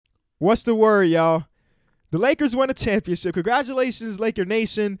What's the word, y'all? The Lakers won a championship. Congratulations, Laker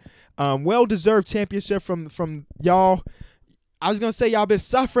Nation. Well-deserved championship from y'all. I was going to say y'all been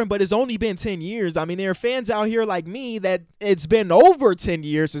suffering, but it's only been 10 years. I mean, there are fans out here like me that it's been over 10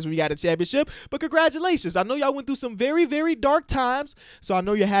 years since we got a championship. But congratulations. I know y'all went through some very, very dark times, so I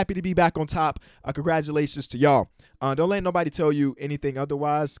know you're happy to be back on top. Congratulations to y'all. Don't let nobody tell you anything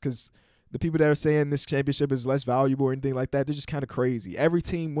otherwise, because the people that are saying this championship is less valuable or anything like that, they're just kind of crazy. Every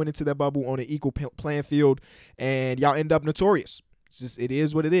team went into that bubble on an equal playing field, and y'all end up notorious. It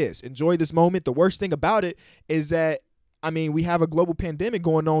is what it is. Enjoy this moment. The worst thing about it is that, I mean, we have a global pandemic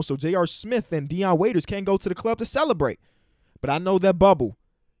going on, so J.R. Smith and Dion Waiters can't go to the club to celebrate. But I know that bubble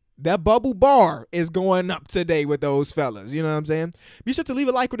bar is going up today with those fellas. You know what I'm saying? Be sure to leave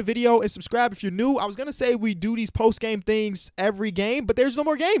a like with the video and subscribe if you're new. I was going to say we do these post-game things every game, but there's no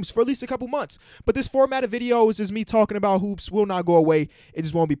more games for at least a couple months. But this format of video is just me talking about hoops. Will not go away. It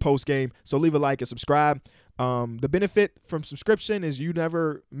just won't be post-game. So leave a like and subscribe. The benefit from subscription is you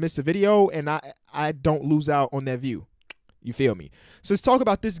never miss a video, and I don't lose out on that view. You feel me? So let's talk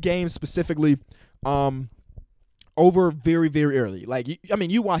about this game specifically. Over very, very early. Like, I mean,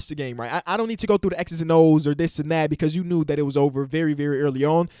 you watched the game, right? I don't need to go through the X's and O's or this and that because you knew that it was over very, very early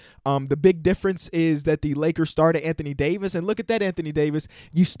on. The big difference is that the Lakers started Anthony Davis, and look at that, Anthony Davis.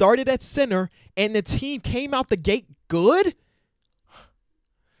 You started at center, and the team came out the gate good.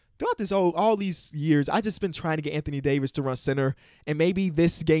 Throughout all these years, I just been trying to get Anthony Davis to run center, and maybe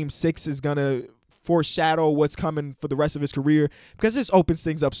this game 6 is gonna foreshadow what's coming for the rest of his career, because this opens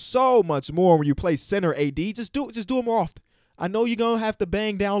things up so much more when you play center. AD, just do it more often. I know you're gonna have to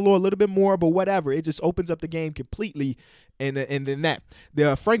bang down low a little bit more, but whatever. It just opens up the game completely. And then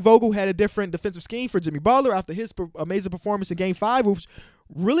the Frank Vogel had a different defensive scheme for Jimmy Butler after his amazing performance in Game 5, which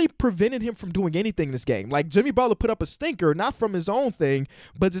really prevented him from doing anything in this game. Like, Jimmy Butler put up a stinker, not from his own thing,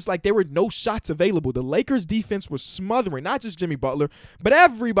 but just like there were no shots available. The Lakers defense was smothering, not just Jimmy Butler, but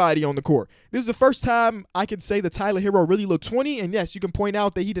everybody on the court. This is the first time I can say that Tyler Hero really looked 20. And yes, you can point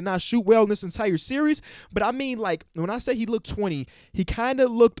out that he did not shoot well in this entire series. But I mean, like, when I say he looked 20, he kind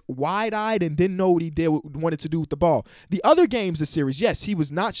of looked wide-eyed and didn't know what he wanted to do with the ball. The other games this series, yes, he was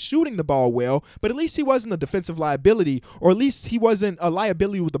not shooting the ball well, but at least he wasn't a defensive liability, or at least he wasn't a liability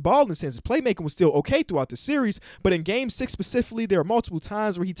with the ball in the sense his playmaking was still okay throughout the series. But in Game 6 specifically, there are multiple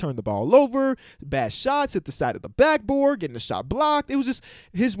times where he turned the ball over, bad shots, hit the side of the backboard, getting the shot blocked. It was just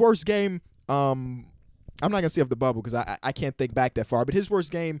his worst game. I'm not going to say of the bubble because I can't think back that far, but his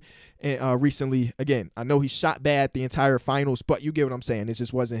worst game recently. Again, I know he shot bad the entire finals, but you get what I'm saying. It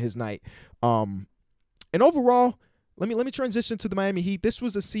just wasn't his night. And overall, let me transition to the Miami Heat. This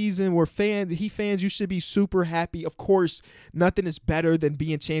was a season where Heat fans, you should be super happy. Of course, nothing is better than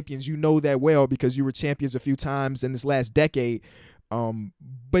being champions. You know that well because you were champions a few times in this last decade.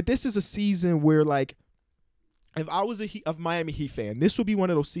 But this is a season where, like, if I was a Miami Heat fan, this would be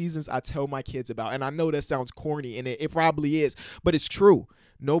one of those seasons I tell my kids about. And I know that sounds corny, and it probably is, but it's true.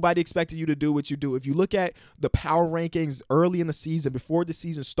 Nobody expected you to do what you do. If you look at the power rankings early in the season, before the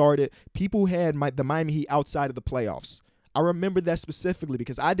season started, people had the Miami Heat outside of the playoffs. I remember that specifically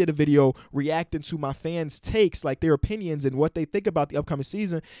because I did a video reacting to my fans' takes, like their opinions and what they think about the upcoming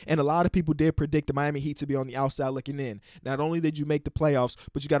season, and a lot of people did predict the Miami Heat to be on the outside looking in. Not only did you make the playoffs,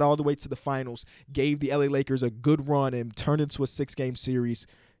 but you got all the way to the finals, gave the LA Lakers a good run, and turned into a 6-game series.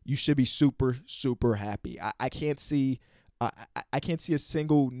 You should be super, super happy. I can't see... I can't see a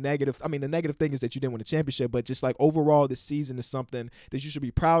single negative. I mean, the negative thing is that you didn't win a championship, but just like overall, this season is something that you should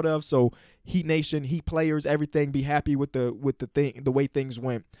be proud of. So, Heat Nation, Heat players, everything, be happy with the way things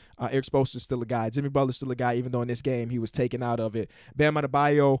went. Eric Spoelstra's still a guy. Jimmy Butler's still a guy, even though in this game he was taken out of it. Bam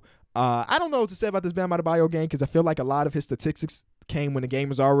Adebayo. I don't know what to say about this Bam Adebayo game because I feel like a lot of his statistics came when the game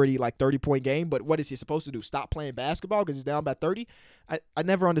was already like 30-point game. But what is he supposed to do? Stop playing basketball because he's down by 30? I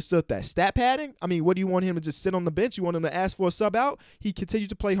never understood that. Stat padding? I mean, what do you want him to just sit on the bench? You want him to ask for a sub out? He continued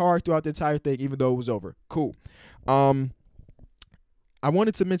to play hard throughout the entire thing, even though it was over. Cool. I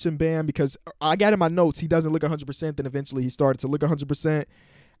wanted to mention Bam because I got in my notes he doesn't look 100%. Then eventually he started to look 100%.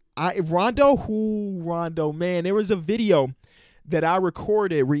 Rondo, man, there was a video that I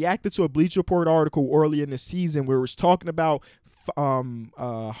recorded, reacted to a Bleacher Report article early in the season where it was talking about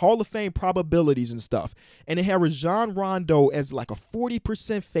Hall of Fame probabilities and stuff. And it had Rajon Rondo as like a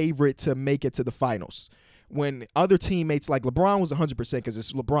 40% favorite to make it to the finals. when other teammates like LeBron was 100% because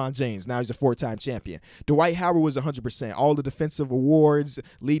it's LeBron James. Now he's a 4-time champion. Dwight Howard was 100%. All the defensive awards,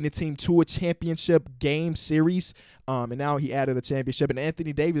 leading the team to a championship game series. And now he added a championship. And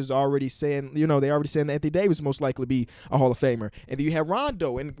Anthony Davis is already saying, they already saying that Anthony Davis most likely be a Hall of Famer. And then you have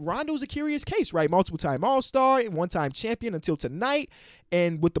Rondo. And Rondo's a curious case, right? Multiple-time All-Star, one-time champion until tonight.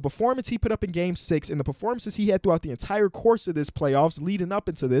 And with the performance he put up in Game 6 and the performances he had throughout the entire course of this playoffs leading up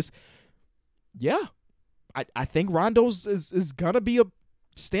into this, yeah, I think Rondo's is going to be a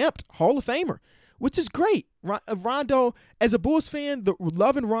stamped Hall of Famer, which is great. Rondo, as a Bulls fan,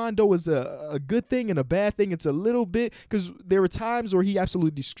 loving Rondo is a good thing and a bad thing. It's a little bit because there were times where he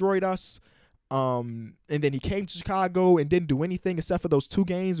absolutely destroyed us. And then he came to Chicago and didn't do anything except for those 2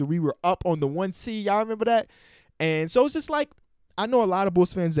 games where we were up on the 1 seed. Y'all remember that? And so it's just like, I know a lot of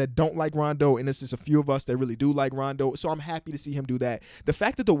Bulls fans that don't like Rondo, and it's just a few of us that really do like Rondo. So I'm happy to see him do that. The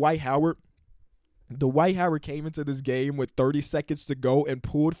fact that Dwight Howard came into this game with 30 seconds to go and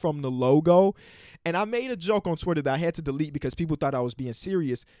pulled from the logo. And I made a joke on Twitter that I had to delete because people thought I was being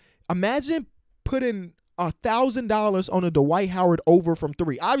serious. Imagine putting $1,000 on a Dwight Howard over from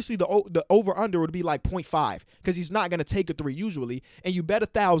 3. Obviously, the over-under would be like 0.5 because he's not going to take a 3 usually. And you bet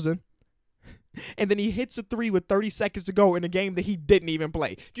 $1,000. And then he hits a 3 with 30 seconds to go in a game that he didn't even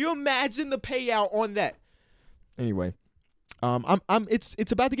play. Can you imagine the payout on that? Anyway,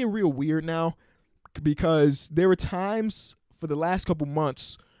 it's about to get real weird now. Because there were times for the last couple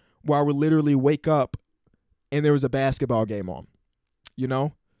months where I would literally wake up and there was a basketball game on,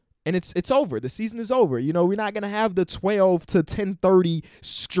 and it's over. The season is over. We're not going to have the 12 to 10:30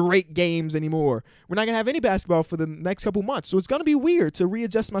 straight games anymore. We're not going to have any basketball for the next couple months. So it's going to be weird to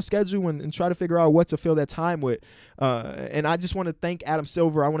readjust my schedule and try to figure out what to fill that time with. And I just want to thank Adam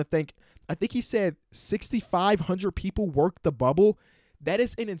Silver. I think he said 6,500 people worked the bubble. That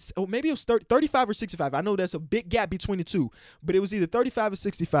is maybe it was 35 or 65. I know that's a big gap between the two, but it was either 35 or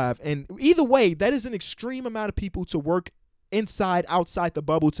 65. And either way, that is an extreme amount of people to work inside, outside the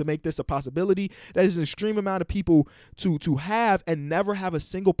bubble to make this a possibility. That is an extreme amount of people to have and never have a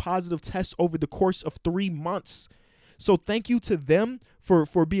single positive test over the course of 3 months. So thank you to them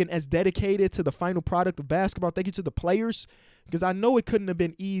for being as dedicated to the final product of basketball. Thank you to the players, because I know it couldn't have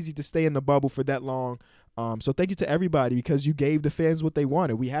been easy to stay in the bubble for that long. So thank you to everybody because you gave the fans what they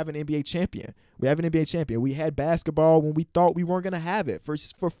wanted. We have an NBA champion. We had basketball when we thought we weren't going to have it. For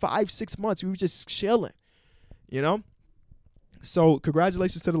 5-6 months, we were just chilling, So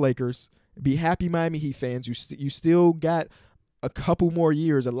congratulations to the Lakers. Be happy, Miami Heat fans. You still got a couple more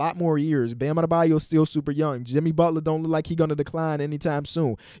years, a lot more years. Bam Adebayo's still super young. Jimmy Butler don't look like he's going to decline anytime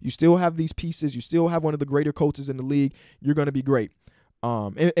soon. You still have these pieces. You still have one of the greater coaches in the league. You're going to be great.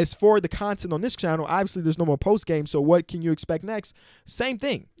 As for the content on this channel, obviously there's no more post game. So what can you expect next? Same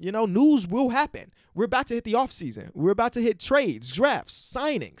thing. News will happen. We're about to hit the off season. We're about to hit trades, drafts,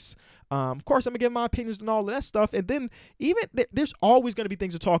 signings. Of course, I'm gonna give my opinions on all of that stuff. And then even there's always gonna be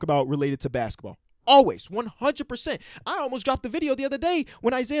things to talk about related to basketball. Always, 100%. I almost dropped the video the other day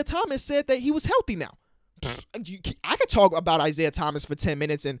when Isaiah Thomas said that he was healthy now. I could talk about Isaiah Thomas for 10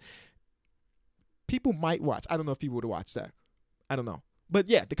 minutes and people might watch. I don't know if people would watch that. I don't know. But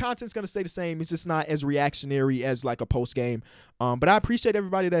yeah, the content's going to stay the same. It's just not as reactionary as like a post game. But I appreciate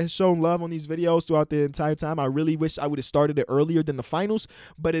everybody that has shown love on these videos throughout the entire time. I really wish I would have started it earlier than the finals,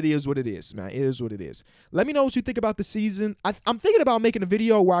 but it is what it is, man. It is what it is. Let me know what you think about the season. I'm thinking about making a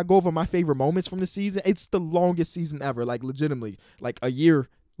video where I go over my favorite moments from the season. It's the longest season ever, like legitimately, like a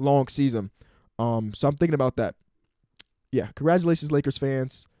year-long season. So I'm thinking about that. Yeah, congratulations, Lakers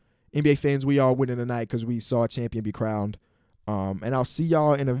fans. NBA fans, we all winning tonight because we saw a champion be crowned. And I'll see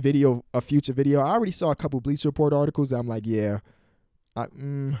y'all in a future video. I already saw a couple Bleacher Report articles. I'm like, yeah,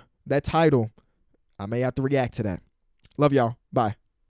 that title, I may have to react to that. Love y'all. Bye.